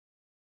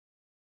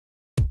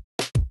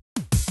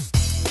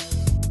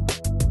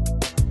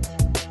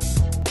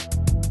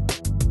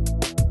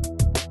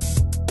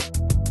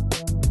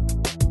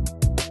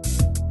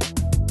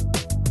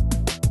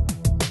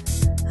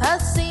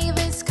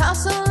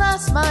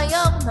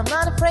I'm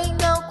not afraid,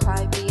 no,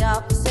 quite the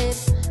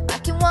opposite. I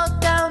can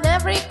walk down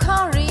every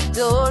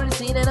corridor,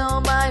 seeing all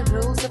my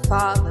rules to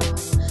follow.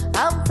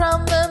 I'm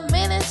from the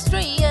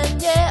ministry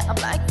and yeah, I'm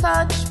like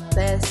Fudge,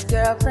 best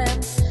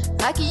girlfriend.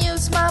 I can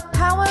use my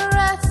power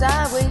as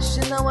I wish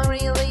and no one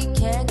really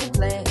can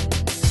complain.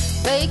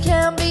 They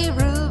can be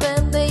rude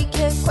and they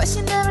can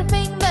question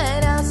everything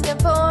that I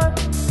stand for.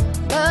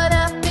 But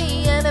at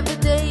the end of the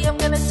day, I'm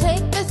gonna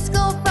take the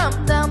school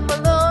from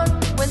Dumbledore.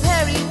 When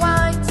Harry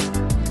whines,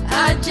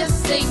 I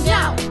just say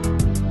meow.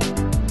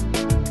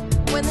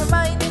 When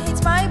Hermione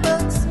hates my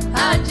books,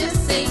 I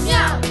just say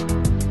meow.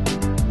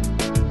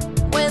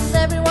 When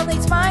everyone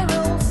hates my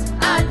rules,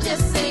 I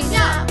just say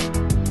meow.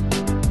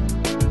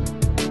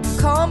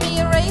 Call me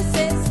a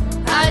racist,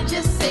 I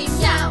just say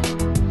meow.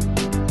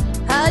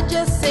 I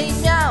just say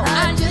meow.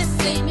 I just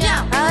say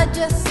meow. I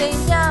just say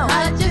meow.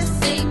 I just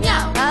say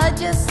meow. I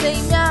just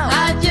say meow.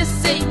 I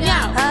just say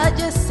meow. I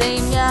just say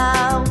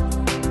meow.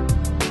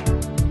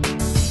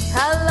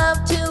 I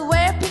love to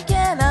wear pink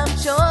and I'm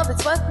sure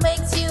it's what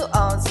makes you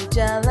all so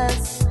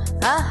jealous.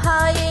 A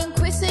high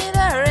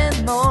inquisitor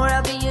and more,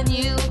 I'll be your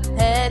new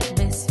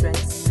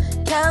headmistress.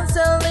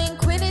 Counseling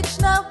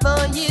Quidditch now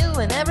for you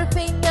and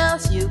everything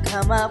else you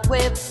come up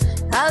with.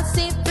 I'll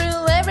see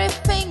through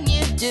everything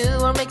you do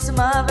or make some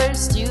other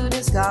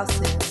students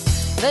gossip.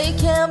 They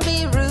can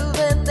be rude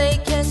and they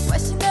can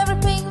question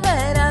everything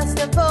that I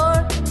stand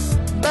for.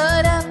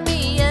 But at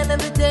the end of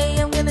the day,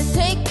 I'm gonna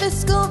take the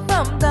school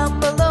from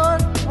Dumbledore.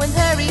 When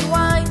Harry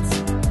whines,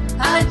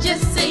 I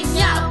just say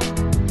meow.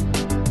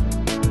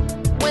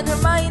 When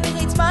Hermione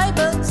hates my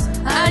books,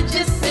 I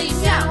just say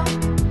meow.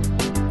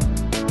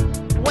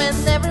 When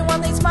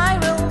everyone hates my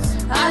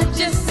rules, I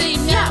just say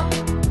meow.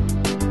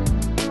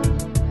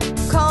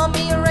 Call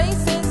me a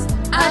racist,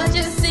 I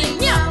just say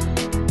meow.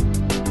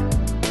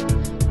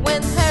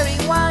 When Harry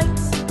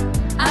whines,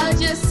 I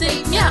just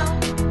say meow.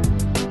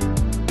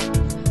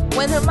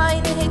 When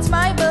Hermione hates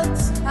my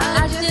books,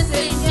 I just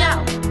say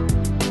meow.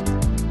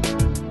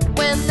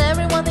 When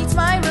everyone hates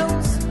my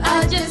rules,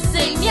 I just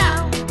say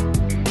meow.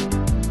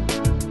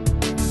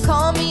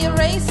 Call me a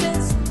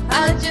racist,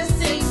 I just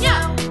say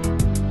meow.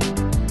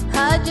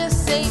 I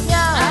just say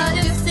meow. I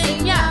just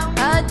say meow.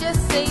 I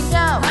just say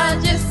meow. I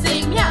just